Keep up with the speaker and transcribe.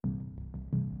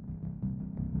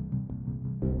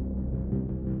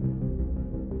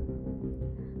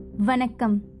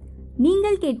வணக்கம்.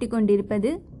 நீங்கள் கேட்டுக்கொண்டிருப்பது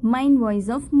mind voice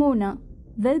of Mona.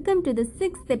 Welcome to the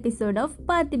 6th episode of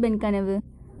Parthiban கனவு.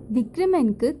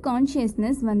 விக்ரமனுக்கு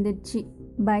கான்ஷியஸ்னஸ் வந்துடுச்சு.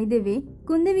 By the way,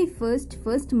 Kundavai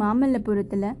first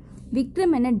மாமல்லபுரத்தில்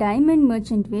விக்ரமனை டைமண்ட்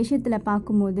மர்ச்சன்ட் வேஷத்தில்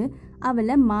பார்க்கும்போது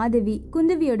அவளை மாதவி,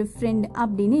 குந்தவியோட ஃப்ரெண்ட்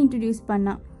அப்படின்னு இன்ட்ரடியூஸ்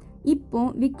பண்ணான். இப்போ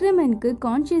விக்ரமனுக்கு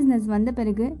கான்ஷியஸ்னஸ் வந்த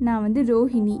பிறகு நான்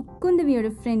ரோஹிணி,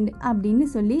 குந்தவியோட ஃப்ரெண்ட் அப்படின்னு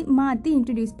சொல்லி மாற்றி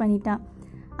இன்ட்ரடியூஸ் பண்ணிட்டான்.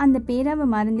 அந்த பேரை அவள்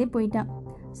மறந்தே போயிட்டான்.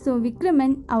 ஸோ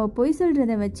விக்ரமன் அவள் பொய்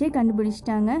சொல்கிறத வச்சே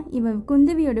கண்டுபிடிச்சிட்டாங்க, இவ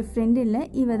குந்தவியோட ஃப்ரெண்ட் இல்லை,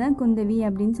 இவ தான் குந்தவி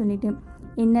அப்படின்னு சொல்லிட்டு.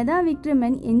 என்னதான்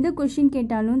விக்ரமன் எந்த கொஷின்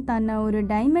கேட்டாலும் தன்னை ஒரு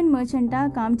டைமண்ட்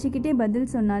மர்ச்சண்ட்டாக காமிச்சிக்கிட்டே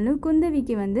பதில் சொன்னாலும்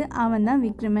குந்தவிக்கு அவன் தான்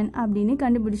விக்ரமன் அப்படின்னு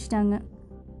கண்டுபிடிச்சிட்டாங்க.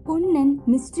 பொன்னன்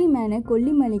மிஸ்ட்ரி மேனை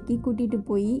கொல்லிமலைக்கு கூட்டிகிட்டு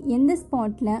போய் எந்த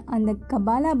ஸ்பாட்டில் அந்த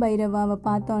கபாலா பைரவாவை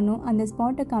பார்த்தானோ அந்த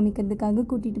ஸ்பாட்டை காமிக்கிறதுக்காக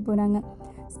கூட்டிகிட்டு போகிறாங்க.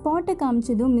 ஸ்பாட்டை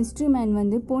காமிச்சதும் மிஸ்ட்ரி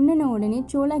மேன் பொன்னனை உடனே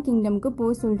சோழா கிங்டம்க்கு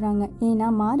போக சொல்கிறாங்க. ஏன்னா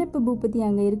மாரப்ப பூபதி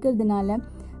அங்கே இருக்கிறதுனால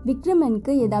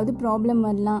விக்ரமனுக்கு ஏதாவது ப்ராப்ளம்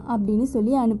வரலாம் அப்படின்னு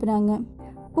சொல்லி அனுப்புகிறாங்க.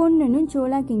 பொன்னனும்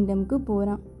சோழா கிங்டம்க்கு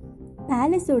போகிறான்.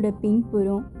 பேலஸோட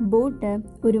பின்புறம் போட்டை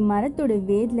ஒரு மரத்தோட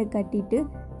வேரில் கட்டிட்டு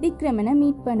விக்ரமனை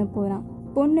மீட் பண்ண போகிறான்.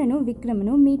 பொன்னனும்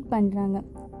விக்ரமனும் மீட் பண்ணுறாங்க.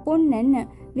 பொன்னன்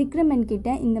விக்ரமன் கிட்ட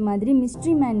இந்த மாதிரி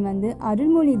மிஸ்ட்ரி மேன்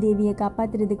அருள்மொழி தேவியை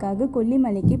காப்பாற்றுறதுக்காக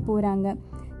கொல்லிமலைக்கு போகிறாங்க,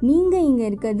 நீங்கள் இங்கே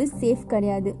இருக்கிறது சேஃப்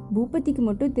கிடையாது, பூபதிக்கு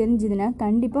மட்டும் தெரிஞ்சதுன்னா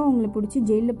கண்டிப்பாக உங்களை பிடிச்சி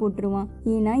ஜெயிலில் போட்டுருவான்,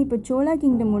 ஏன்னா இப்போ சோழா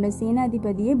கிங்டமோட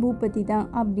சேனாதிபதியே பூபதி தான்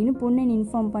அப்படின்னு பொன்னன்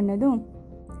இன்ஃபார்ம் பண்ணதும்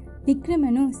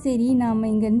விக்ரமனும் சரி நாம்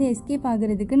இங்கேருந்து எஸ்கேப்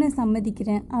ஆகிறதுக்கு நான்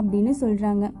சம்மதிக்கிறேன் அப்படின்னு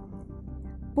சொல்கிறாங்க.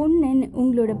 பொன்னன்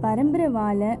உங்களோட பரம்பரை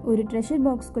வாழை ஒரு ட்ரெஷர்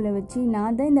பாக்ஸ்குள்ளே வச்சு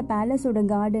நான் தான் இந்த பேலஸோட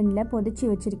கார்டனில் புதைச்சி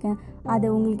வச்சுருக்கேன், அதை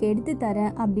உங்களுக்கு எடுத்து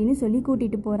தரேன் அப்படின்னு சொல்லி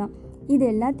கூட்டிகிட்டு போகிறான். இது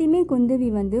எல்லாத்தையுமே குந்தவி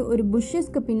ஒரு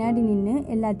புஷ்ஷஸ்க்கு பின்னாடி நின்று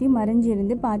எல்லாத்தையும்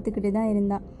மறைஞ்சிருந்து பார்த்துக்கிட்டு தான்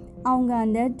இருந்தாள். அவங்க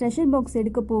அந்த ட்ரெஷர் பாக்ஸ்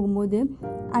எடுக்க போகும்போது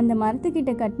அந்த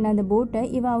மரத்துக்கிட்ட கட்டின அந்த போட்டை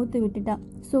இவ அவுத்து விட்டுட்டா.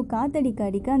 ஸோ காத்தடிக்க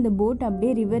அடிக்க அந்த போட்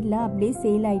அப்படியே ரிவரில் அப்படியே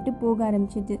சேல் ஆகிட்டு போக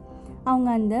ஆரம்பிச்சிது. அவங்க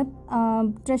அந்த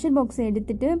ட்ரெஷர் பாக்ஸை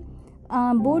எடுத்துகிட்டு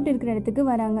போட் இருக்கிற இடத்துக்கு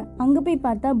வராங்க. அங்கே போய்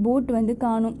பார்த்தா போட்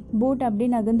காணும். போட் அப்படியே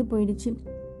நகர்ந்து போயிடுச்சு.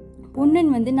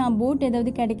 பொன்னன் நான் போட்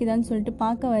ஏதாவது கிடைக்குதான்னு சொல்லிட்டு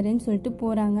பார்க்க வரேன்னு சொல்லிட்டு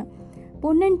போகிறாங்க.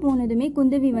 பொன்னன் போனதுமே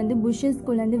குந்தவி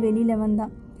புஷ்ஷஸ்குள்ளேருந்து வெளியில்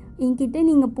வந்தான். என்கிட்ட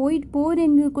நீங்கள் போயிட்டு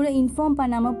போகிறேன்னு கூட இன்ஃபார்ம்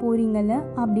பண்ணாமல் போகிறீங்கல்ல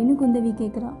அப்படின்னு குந்தவி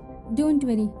கேட்குறா. டோன்ட்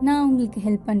வெரி, நான் உங்களுக்கு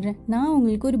ஹெல்ப் பண்ணுறேன், நான்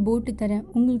உங்களுக்கு ஒரு போட்டு தரேன்,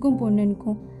 உங்களுக்கும்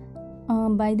பொன்னனுக்கும்.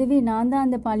 பை த வே, நான் தான்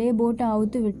அந்த பழைய போட்டை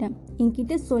அவுத்து விட்டேன்,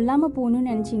 என்கிட்ட சொல்லாமல்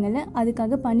போகணுன்னு நினச்சிங்கல்ல,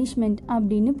 அதுக்காக பனிஷ்மெண்ட்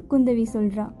அப்படின்னு குந்தவி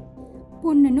சொல்கிறா.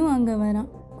 பொன்னனும் அங்கே வரான்.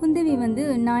 குந்தவி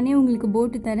நானே உங்களுக்கு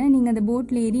போட்டு தரேன், நீங்கள் அந்த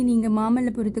போட்டில் ஏறி நீங்கள்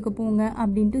மாமல்லபுரத்துக்கு போங்க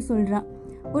அப்படின்ட்டு சொல்கிறா.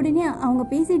 உடனே அவங்க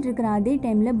பேசிகிட்டு இருக்கிற அதே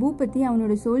டைமில் பூபதி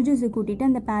அவனோட சோல்ஜர்ஸை கூட்டிகிட்டு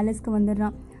அந்த பேலஸ்க்கு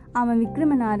வந்துடுறான். அவன்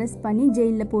விக்ரமனை அரெஸ்ட் பண்ணி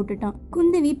ஜெயிலில் போட்டுட்டான்.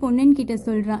 குந்தவி பொன்னன் கிட்ட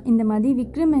சொல்கிறான், இந்த மாதிரி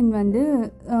விக்ரமன்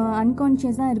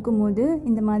அன்கான்ஷியஸாக இருக்கும்போது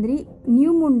இந்த மாதிரி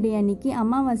நியூ மூன் டே அன்னைக்கு,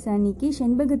 அமாவாசை அன்னைக்கு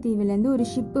செண்பகத்தீவுலேருந்து ஒரு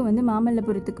ஷிப்பு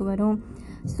மாமல்லபுரத்துக்கு வரும்.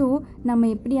 ஸோ நம்ம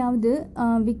எப்படியாவது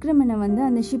விக்ரமனை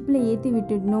அந்த ஷிப்பில் ஏற்றி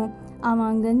விட்டுடணும், அவன்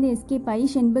அங்கேருந்து எஸ்கேப் ஆகி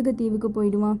செண்பகத்தீவுக்கு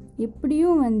போயிடுவான்.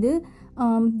 எப்படியும்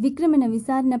விக்ரமனை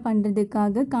விசாரணை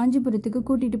பண்ணுறதுக்காக காஞ்சிபுரத்துக்கு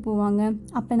கூட்டிகிட்டு போவாங்க.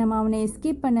 அப்போ நம்ம அவனை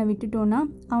எஸ்கேப் பண்ண விட்டுட்டோன்னா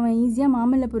அவன் ஈஸியாக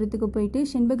மாமல்லபுரத்துக்கு போயிட்டு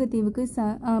செண்பகத்தீவுக்கு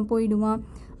போயிடுவான்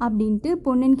அப்படின்ட்டு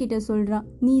பொன்னன் கிட்ட சொல்கிறான்.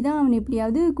 நீ தான் அவனை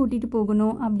எப்படியாவது கூட்டிகிட்டு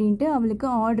போகணும் அப்படின்ட்டு அவளுக்கு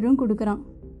ஆர்டரும் கொடுக்குறான்.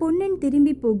 பொன்னன்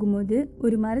திரும்பி போகும்போது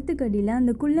ஒரு மரத்துக்கடியில்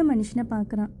அந்த குள்ள மனுஷனை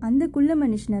பார்க்குறான். அந்த குள்ள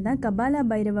மனுஷனை தான் கபாலா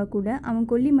பைரவா கூட அவன்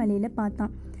கொல்லிமலையில்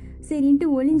பார்த்தான். சரின்ட்டு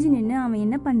ஒளிஞ்சு நின்று அவன்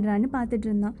என்ன பண்ணுறான்னு பார்த்துட்டு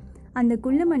இருந்தான். அந்த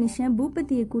குள்ள மனுஷன்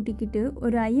பூபதியை கூட்டிக்கிட்டு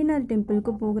ஒரு ஐயனார்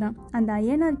டெம்பிளுக்கு போகிறான். அந்த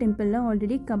ஐயனார் டெம்பிளில்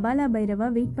ஆல்ரெடி கபாலா பைரவா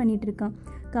வெயிட் பண்ணிட்டு இருக்கான்.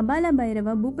 கபாலா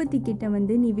பைரவா பூபதி கிட்ட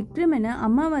நீ விக்ரமனை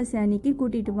அமாவாசை அன்னைக்கு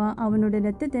கூட்டிகிட்டு வா, அவனோட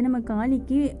ரத்தத்தை நம்ம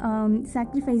காளிக்கு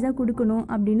சாக்ரிஃபைஸாக கொடுக்கணும்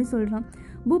அப்படின்னு சொல்கிறான்.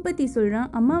 பூபதி சொல்கிறான்,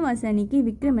 அமாவாசை அன்னைக்கு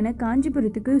விக்ரமனை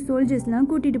காஞ்சிபுரத்துக்கு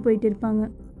சோல்ஜர்ஸ்லாம் கூட்டிகிட்டு போயிட்டு இருப்பாங்க.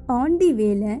 ஆன் தி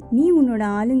வேல நீ உன்னோட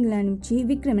ஆளுங்களை அனுப்பிச்சு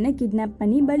விக்ரமனை கிட்னாப்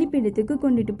பண்ணி பலிப்பீடத்துக்கு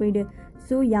கொண்டுட்டு போயிடு,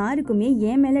 ஸோ யாருக்குமே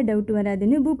ஏன் மேலே டவுட்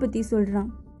வராதுன்னு பூபதி சொல்கிறான்.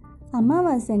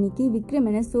 அமாவாசை அன்னைக்கு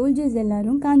விக்ரமனை சோல்ஜர்ஸ்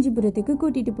எல்லாரும் காஞ்சிபுரத்துக்கு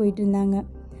கூட்டிகிட்டு போயிட்டு இருந்தாங்க.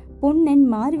 பொன்னன்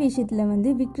மாறு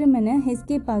வேஷத்தில் விக்ரமனை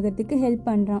எஸ்கேப் ஆகிறதுக்கு ஹெல்ப்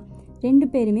பண்ணுறான். 2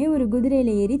 பேருமே ஒரு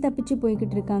குதிரையில் ஏறி தப்பிச்சு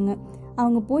போய்கிட்டு இருக்காங்க.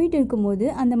 அவங்க போயிட்டு இருக்கும்போது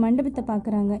அந்த மண்டபத்தை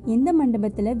பார்க்குறாங்க. எந்த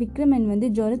மண்டபத்தில் விக்ரமன்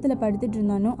ஜுரத்தில் படுத்துட்டு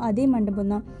இருந்தானோ அதே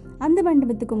மண்டபம் தான். அந்த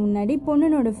மண்டபத்துக்கு முன்னாடி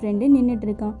பொன்னனோட ஃப்ரெண்டு நின்றுட்டு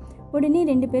இருக்கான். உடனே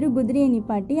 2 பேரும் குதிரையை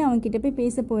நிப்பாட்டி அவன்கிட்ட போய்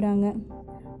பேச போகிறாங்க.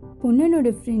 பொன்னனோட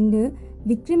ஃப்ரெண்டு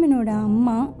விக்ரமனோட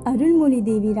அம்மா அருள்மொழி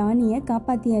தேவி ராணியை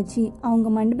காப்பாற்றியாச்சு, அவங்க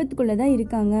மண்டபத்துக்குள்ளே தான்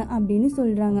இருக்காங்க அப்படின்னு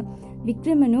சொல்கிறாங்க.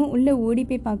 விக்ரமனும் உள்ளே ஓடி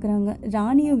போய் பார்க்குறாங்க.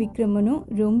 ராணியும் விக்ரமனும்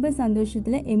ரொம்ப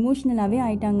சந்தோஷத்தில் எமோஷ்னலாகவே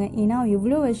ஆயிட்டாங்க. ஏன்னா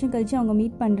எவ்வளோ வருஷம் கழித்து அவங்க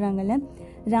மீட் பண்ணுறாங்கல்ல.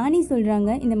 ராணி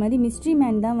சொல்கிறாங்க, இந்த மாதிரி மிஸ்ட்ரி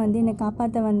மேன் தான் வந்து என்னை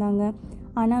காப்பாற்ற வந்தாங்க.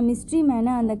 ஆனால் மிஸ்ட்ரி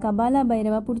மேனை அந்த கபாலா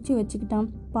பைரவா பிடிச்சி வச்சுக்கிட்டான்.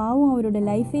 பாவம், அவரோட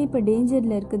லைஃபே இப்போ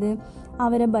டேஞ்சரில் இருக்குது.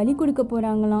 அவரை பலி கொடுக்க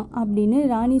போகிறாங்களாம் அப்படின்னு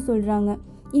ராணி சொல்கிறாங்க.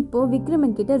 இப்போது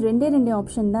விக்ரமன் கிட்ட ரெண்டே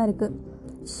ஆப்ஷன் தான் இருக்குது.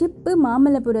 ஷிப்பு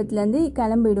மாமல்லபுரத்துலேருந்து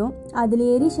கிளம்பிடும், அதில்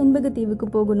ஏறி செண்பகத்தீவுக்கு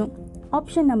போகணும்.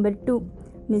 ஆப்ஷன் நம்பர் 2,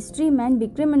 மிஸ்ட்ரி மேன்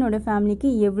விக்ரமனோட ஃபேமிலிக்கு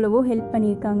எவ்வளவோ ஹெல்ப்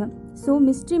பண்ணியிருக்காங்க. ஸோ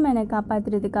மிஸ்ட்ரி மேனை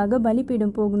காப்பாற்றுறதுக்காக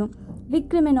பலிபீடம் போகணும்.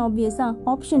 விக்ரமன் ஆப்வியஸாக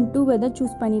ஆப்ஷன் 2 தான்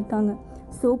சூஸ் பண்ணியிருக்காங்க.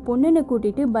 ஸோ பொண்ணுனை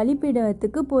கூட்டிகிட்டு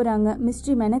பலிபீடத்துக்கு போகிறாங்க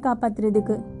மிஸ்ட்ரி மேனை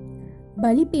காப்பாற்றுறதுக்கு.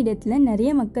 பலிபீடத்தில்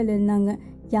நிறைய மக்கள் இருந்தாங்க.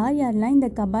 யார் யாரெல்லாம் இந்த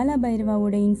கபாலா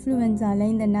பைரவாவோட இன்ஃப்ளூயன்ஸால்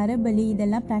இந்த நரபலி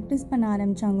இதெல்லாம் ப்ராக்டிஸ் பண்ண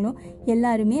ஆரம்பித்தாங்களோ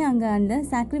எல்லாருமே அங்கே அந்த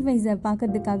சாக்ரிஃபைஸை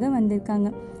பார்க்கறதுக்காக வந்திருக்காங்க.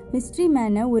 மிஸ்ட்ரி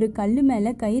மேனை ஒரு கல்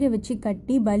மேலே கயிறை வச்சு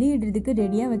கட்டி பலியிடுறதுக்கு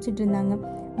ரெடியாக வச்சுட்டு இருந்தாங்க.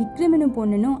 விக்ரமனும்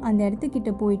பொண்ணுனும் அந்த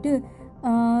இடத்துக்கிட்ட போயிட்டு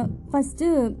ஃபஸ்ட்டு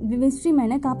மிஸ்ட்ரி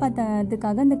மேனை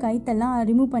காப்பாற்றுறதுக்காக அந்த கயிற்றெல்லாம்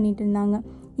ரிமூவ் பண்ணிட்டு இருந்தாங்க.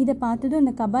 இதை பார்த்ததும்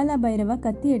அந்த கபாலா பைரவா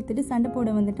கத்தி எடுத்துகிட்டு சண்டை போட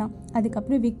வந்துட்டான்.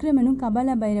 அதுக்கப்புறம் விக்ரமனும்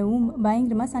கபாலா பைரவும்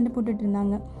பயங்கரமாக சண்டை போட்டுட்டு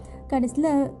இருந்தாங்க. கடைசியில்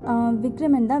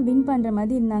விக்ரமன் தான் வின் பண்ணுற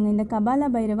மாதிரி இருந்தாங்க. இந்த கபாலா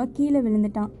பைரவா கீழே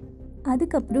விழுந்துட்டான்.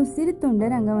 அதுக்கப்புறம் சிறு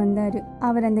தொண்டர் அங்கே வந்தார்.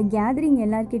 அவர் அந்த கேதரிங்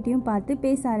எல்லார்கிட்டையும் பார்த்து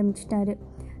பேச ஆரம்பிச்சிட்டாரு.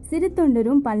 சிறு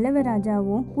தொண்டரும் பல்லவ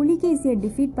ராஜாவும் புலிகேசியை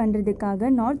டிஃபீட் பண்ணுறதுக்காக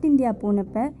நார்த் இந்தியா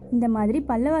போனப்போ இந்த மாதிரி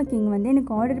பல்லவா கிங் வந்து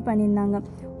எனக்கு ஆர்டர் பண்ணியிருந்தாங்க,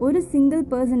 ஒரு சிங்கிள்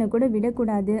பர்சனை கூட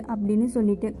விடக்கூடாது அப்படின்னு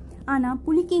சொல்லிட்டு. ஆனால்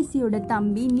புலிகேசியோட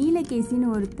தம்பி நீலகேசின்னு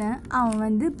ஒருத்தன், அவன்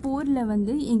வந்து போரில்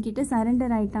வந்து என்கிட்ட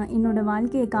சரண்டர் ஆகிட்டான், என்னோடய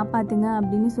வாழ்க்கையை காப்பாற்றுங்க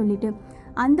அப்படின்னு சொல்லிட்டு.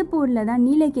 அந்த போரில் தான்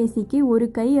நீலகேசிக்கு ஒரு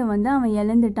கையை வந்து அவன்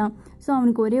இழந்துட்டான். ஸோ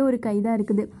அவனுக்கு ஒரே ஒரு கை தான்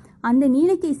இருக்குது. அந்த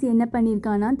நீலகேசி என்ன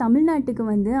பண்ணியிருக்கான்னா, தமிழ்நாட்டுக்கு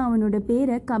வந்து அவனோட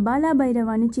பேரை கபாலா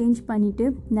பைரவான்னு சேஞ்ச் பண்ணிவிட்டு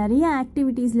நிறைய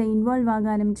ஆக்டிவிட்டீஸில் இன்வால்வ் ஆக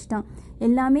ஆரம்பிச்சிட்டான்.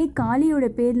 எல்லாமே காளியோட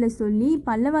பேரில் சொல்லி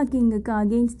பல்லவா கிங்குக்கு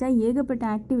அகெயின்ஸ்டாக ஏகப்பட்ட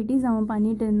ஆக்டிவிட்டீஸ் அவன்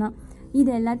பண்ணிட்டு இருந்தான். இது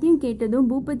எல்லாத்தையும் கேட்டதும்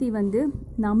பூபதி வந்து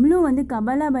நம்மளும் வந்து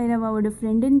கபாலா பைரவாவோட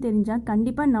ஃப்ரெண்டுன்னு தெரிஞ்சால்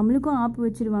கண்டிப்பாக நம்மளுக்கும் ஆப்பு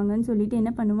வச்சுருவாங்கன்னு சொல்லிட்டு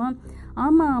என்ன பண்ணுவான்,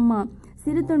 ஆமாம்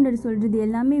சிறு தொண்டர் சொல்கிறது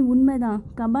எல்லாமே உண்மைதான்,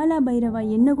 கபாலா பைரவா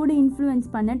என்னை கூட இன்ஃப்ளூயன்ஸ்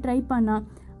பண்ண ட்ரை பண்ணான்,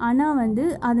 ஆனால் வந்து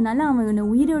அதனால் அவனை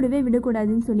உயிரோடவே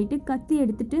விடக்கூடாதுன்னு சொல்லிட்டு கத்தி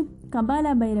எடுத்துகிட்டு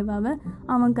கபாலா பைரவாவை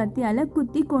அவன் கத்தியால்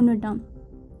குத்தி கொன்னுட்டான்.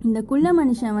 இந்த குள்ள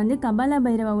மனுஷன் வந்து கபாலா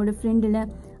பைரவாவோட ஃப்ரெண்டில்.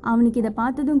 அவனுக்கு இதை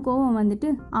பார்த்ததும் கோவம் வந்துட்டு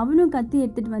அவனும் கத்தி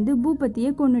எடுத்துகிட்டு வந்து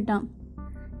பூபதியை கொன்னுட்டான்.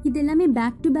 இது எல்லாமே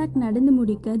பேக் டு பேக் நடந்து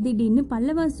முடிக்க திடீர்னு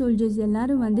பல்லவா சோல்ஜர்ஸ்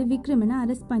எல்லாரும் வந்து விக்ரமனை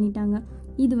அரெஸ்ட் பண்ணிட்டாங்க.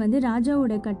 இது வந்து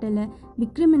ராஜாவோட கட்டளை.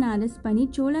 விக்ரமனை அரெஸ்ட் பண்ணி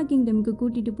சோழா கிங்டம்க்கு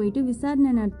கூட்டிகிட்டு போயிட்டு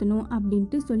விசாரணை நடத்தணும்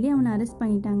அப்படின்ட்டு சொல்லி அவனை அரெஸ்ட்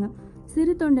பண்ணிட்டாங்க.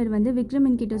 சிறு தொண்டர் வந்து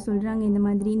விக்ரமன் கிட்ட சொல்கிறாங்க, இந்த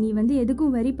மாதிரி நீ வந்து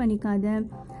எதுக்கும் வரி பண்ணிக்காத,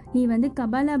 நீ வந்து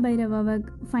கபாலா பைரவாவை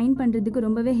ஃபைன் பண்ணுறதுக்கு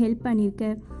ரொம்பவே ஹெல்ப் பண்ணியிருக்க,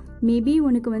 மேபி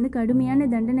உனக்கு வந்து கடுமையான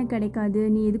தண்டனை கிடைக்காது,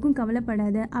 நீ எதுக்கும்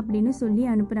கவலைப்படாத அப்படின்னு சொல்லி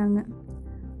அனுப்புகிறாங்க.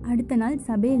 அடுத்த நாள்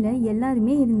சபையில்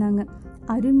எல்லாருமே இருந்தாங்க.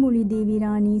 அருள்மொழி தேவி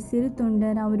ராணி, சிறு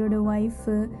தொண்டர், அவரோட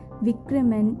ஒய்ஃபு,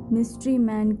 விக்ரமன், மிஸ்ட்ரி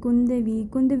மேன்,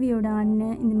 குந்தவியோட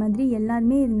அண்ணன், இந்த மாதிரி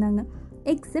எல்லாருமே இருந்தாங்க.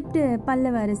 எக்ஸப்ட்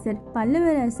பல்லவ அரசர். பல்லவ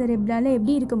அரசர்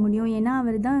எப்படி இருக்க முடியும், ஏன்னா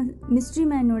அவர் தான் மிஸ்ட்ரி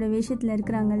மேனோட வேஷத்தில்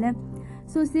இருக்கிறாங்கல்ல.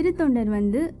 ஸோ சிறு தொண்டர்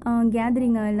வந்து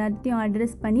கேதரிங்கை எல்லாத்தையும்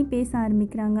அட்ரஸ் பண்ணி பேச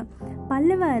ஆரம்பிக்கிறாங்க.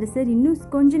 பல்லவ அரசர் இன்னும்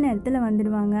கொஞ்ச நேரத்தில்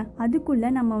வந்துடுவாங்க, அதுக்குள்ளே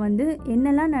நம்ம வந்து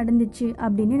என்னெல்லாம் நடந்துச்சு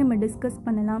அப்படின்னு நம்ம டிஸ்கஸ்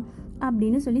பண்ணலாம்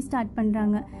அப்படின்னு சொல்லி ஸ்டார்ட்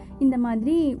பண்ணுறாங்க. இந்த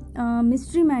மாதிரி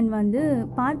மிஸ்ட்ரி மேன் வந்து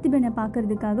பார்த்திபனை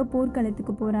பார்க்கறதுக்காக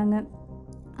போர்க்களத்துக்கு போகிறாங்க.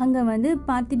 அங்கே வந்து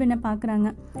பார்த்திபனை பார்க்குறாங்க.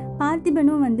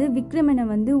 பார்த்திபனும் வந்து விக்ரமனை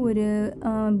வந்து ஒரு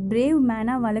பிரேவ்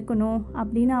மேனாக வளர்க்கணும்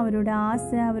அப்படின்னு அவரோட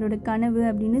ஆசை, அவரோட கனவு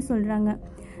அப்படின்னு சொல்கிறாங்க.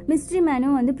 மிஸ்ட்ரி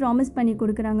மேனும் வந்து ப்ராமிஸ் பண்ணி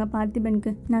கொடுக்குறாங்க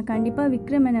பார்த்திபனுக்கு, நான் கண்டிப்பாக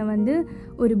விக்ரமனை வந்து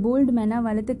ஒரு போல்டு மேனாக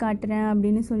வளர்த்து காட்டுறேன்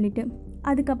அப்படின்னு சொல்லிட்டு.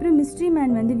 அதுக்கப்புறம் மிஸ்ட்ரி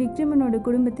மேன் வந்து விக்ரமனோட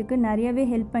குடும்பத்துக்கு நிறையவே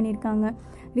ஹெல்ப் பண்ணியிருக்காங்க.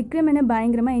 விக்ரமனை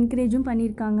பயங்கரமாக என்கரேஜும்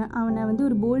பண்ணியிருக்காங்க அவனை வந்து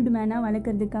ஒரு போல்டு மேனாக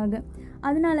வளர்க்குறதுக்காக.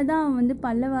 அதனால தான் அவன் வந்து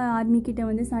பல்லவ ஆர்மிக்கிட்ட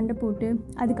வந்து சண்டை போட்டு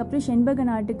அதுக்கப்புறம் செண்பக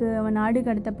நாட்டுக்கு அவன் நாடு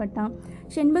கடத்தப்பட்டான்.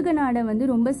 செண்பக நாடை வந்து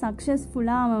ரொம்ப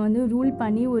சக்ஸஸ்ஃபுல்லாக அவன் வந்து ரூல்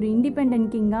பண்ணி ஒரு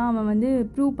இண்டிபெண்டன்ட் கிங்காக அவன் வந்து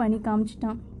ப்ரூவ் பண்ணி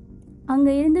காமிச்சிட்டான்.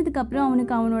 அங்கே இருந்ததுக்கப்புறம்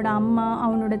அவனுக்கு அவனோட அம்மா,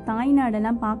 அவனோட தாய்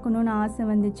நாடெல்லாம் பார்க்கணுன்னு ஆசை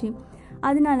வந்துச்சு.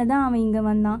 அதனால தான் அவன் இங்கே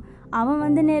வந்தான். அவன்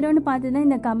வந்து நேரம்னு பார்த்து தான்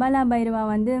இந்த கபாலா பைரவா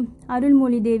வந்து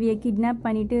அருள்மொழி தேவியை கிட்னாப்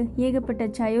பண்ணிவிட்டு ஏகப்பட்ட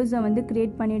சயோஸை வந்து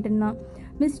க்ரியேட் பண்ணிட்டு இருந்தான்.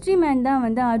 மிஸ்ட்ரி மேன் தான்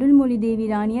வந்து அருள்மொழி தேவி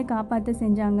ராணியை காப்பாற்ற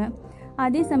செஞ்சாங்க.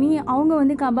 அதே சமயம் அவங்க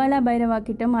வந்து கபாலா பைரவா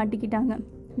கிட்ட மாட்டிக்கிட்டாங்க.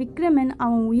 விக்ரமன்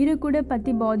அவன் உயிரை கூட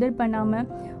பற்றி பாதர் பண்ணாமல்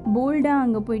போல்டாக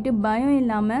அங்கே போயிட்டு பயம்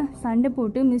இல்லாமல் சண்டை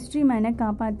போட்டு மிஸ்ட்ரி மேனை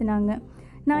காப்பாற்றினாங்க.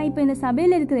 நான் இப்போ இந்த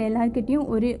சபையில் இருக்கிற எல்லாருக்கிட்டையும்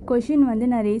ஒரு கொஷின் வந்து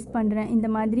நான் ரேஸ் பண்ணுறேன். இந்த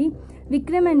மாதிரி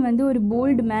விக்ரமன் வந்து ஒரு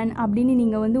போல்டு மேன் அப்படின்னு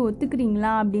நீங்கள் வந்து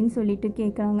ஒத்துக்கிறீங்களா அப்படின்னு சொல்லிட்டு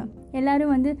கேட்குறாங்க.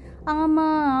 எல்லோரும் வந்து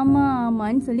ஆமாம் ஆமாம்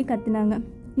ஆமான்னு சொல்லி கற்றுனாங்க.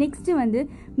 நெக்ஸ்ட்டு வந்து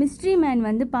மிஸ்ட்ரி மேன்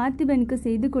வந்து பார்த்திபனுக்கு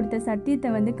செய்து கொடுத்த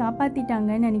சத்தியத்தை வந்து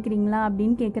காப்பாற்றிட்டாங்கன்னு நினைக்கிறீங்களா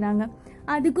அப்படின்னு கேட்குறாங்க.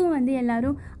 அதுக்கும் வந்து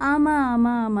எல்லாரும் ஆமாம்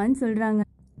ஆமாம் ஆமான்னு சொல்கிறாங்க.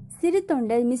 சிறு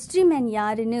தொண்டர் மிஸ்ட்ரி மேன்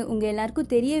யாருன்னு உங்கள்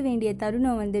எல்லாருக்கும் தெரிய வேண்டிய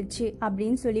தருணம் வந்துடுச்சு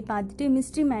அப்படின்னு சொல்லி பார்த்துட்டு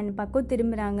மிஸ்ட்ரி மேன் பக்கம்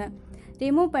திரும்புகிறாங்க.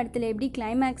 ரெமோ படத்தில் எப்படி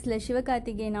கிளைமேக்ஸில்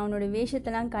சிவகார்த்திகேயன் அவனோட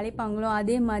வேஷத்தெல்லாம் கலைப்பாங்களோ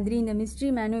அதே மாதிரி இந்த மிஸ்ட்ரி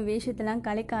மேனும் வேஷத்தெல்லாம்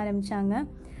கலைக்க ஆரம்பித்தாங்க.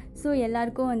 ஸோ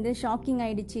எல்லாருக்கும் வந்து ஷாக்கிங்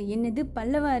ஆகிடுச்சு. என்னது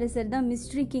பல்லவ அரசர் தான்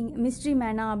மிஸ்ட்ரி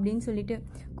மேனா அப்படின்னு சொல்லிட்டு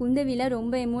குந்தவியில்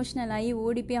ரொம்ப எமோஷ்னல் ஆகி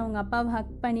ஓடி போய் அவங்க அப்பாவை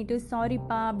ஹக் பண்ணிவிட்டு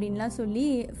சாரிப்பா அப்படின்லாம் சொல்லி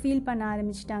ஃபீல் பண்ண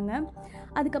ஆரம்பிச்சிட்டாங்க.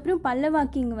 அதுக்கப்புறம் பல்லவா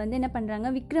கிங் வந்து என்ன பண்ணுறாங்க,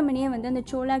 விக்ரமனையே வந்து அந்த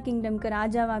சோழா கிங்டம்க்கு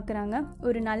ராஜாவாக்குறாங்க.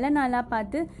 ஒரு நல்ல நாளாக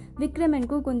பார்த்து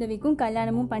விக்ரமனுக்கும் குந்தவிக்கும்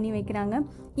கல்யாணமும் பண்ணி வைக்கிறாங்க.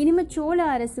 இனிமேல் சோழ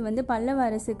அரசு வந்து பல்லவ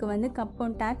அரசுக்கு வந்து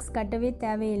கப்பம் டேக்ஸ் கட்டவே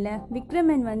தேவையில்லை,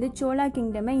 விக்ரமன் வந்து சோழா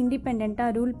கிங்டமை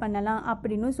இண்டிபெண்ட்டாக ரூல் பண்ணலாம்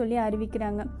அப்படின்னு சொல்லி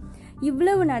அறிவிக்கிறாங்க.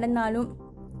 இவ்வளவு நடந்தாலும்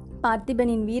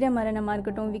பார்த்திபனின் வீர மரணமாக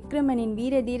இருக்கட்டும், விக்ரமனின்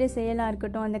வீர தீர செயலாக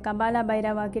இருக்கட்டும், அந்த கபாலா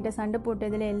பைரவா கிட்ட சண்டை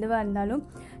போட்டதில் எதுவாக இருந்தாலும்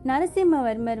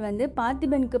நரசிம்மவர்மர் வந்து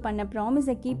பார்த்திபனுக்கு பண்ண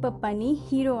ப்ராமிஸை கீப் அப் பண்ணி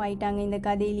ஹீரோ ஆயிட்டாங்க இந்த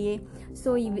கதையிலேயே. ஸோ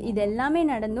இதெல்லாமே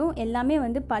நடந்தும் எல்லாமே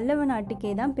வந்து பல்லவ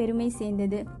நாட்டுக்கே தான் பெருமை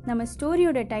சேர்ந்தது. நம்ம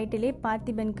ஸ்டோரியோட டைட்டிலே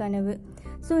பார்த்திபன் கனவு.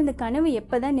 ஸோ இந்த கனவு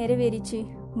எப்போ தான் நிறைவேறிச்சு?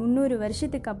 300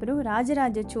 வருஷத்துக்கு அப்புறம்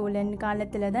ராஜராஜ சோழன்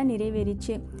காலத்தில் தான்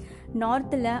நிறைவேறிச்சு.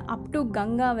 நார்த்தில் அப் டு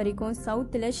கங்கா வரைக்கும்,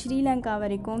 சவுத்தில் ஸ்ரீலங்கா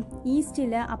வரைக்கும்,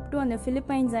 ஈஸ்டில் அப் டு அந்த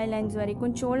ஃபிலிப்பைன்ஸ் ஐலாண்ட்ஸ்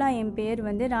வரைக்கும் சோழா எம்பையர்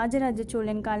வந்து ராஜராஜ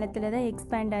சோழன் காலத்தில் தான்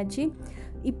எக்ஸ்பேண்ட் ஆச்சு.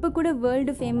 இப்போ கூட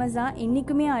வேர்ல்டு ஃபேமஸாக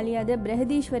என்றைக்குமே அழியாத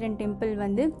பிரகதீஸ்வரன் டெம்பிள்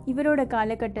வந்து இவரோட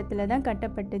காலகட்டத்தில் தான்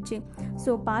கட்டப்பட்டுச்சு.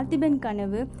 ஸோ பார்த்திபன்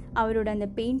கனவு அவரோட அந்த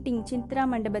பெயிண்டிங், சித்ரா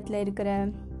மண்டபத்தில் இருக்கிற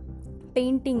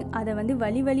பெயிண்டிங், அதை வந்து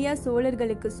வழி வழியாக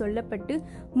சோழர்களுக்கு சொல்லப்பட்டு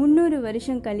 300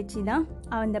 வருஷம் கழிச்சு தான்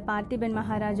அந்த பார்த்திபன்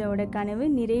மகாராஜாவோட கனவு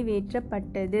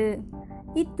நிறைவேற்றப்பட்டது.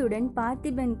 இத்துடன்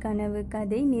பார்த்திபன் கனவு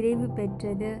கதை நிறைவு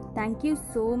பெற்றது. தேங்க்யூ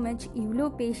ஸோ மச் இவ்வளோ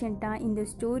பேஷண்ட்டாக இந்த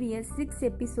ஸ்டோரியை 6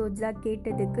 எபிசோட்ஸாக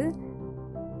கேட்டதுக்கு.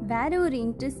 வேறு ஒரு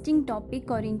இன்ட்ரெஸ்டிங் டாபிக்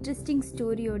ஒரு இன்ட்ரெஸ்டிங்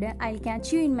ஸ்டோரியோட I'll catch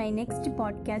you in my next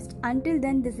podcast. Until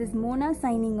then, this is Mona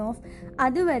signing off.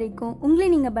 அது வரைக்கும் உங்களை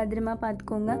நீங்கள் பத்திரமா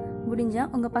பார்த்துக்கோங்க.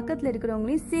 முடிஞ்சால் உங்கள் பக்கத்தில்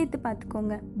இருக்கிறவங்களையும் சேர்த்து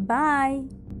பார்த்துக்கோங்க. பாய்.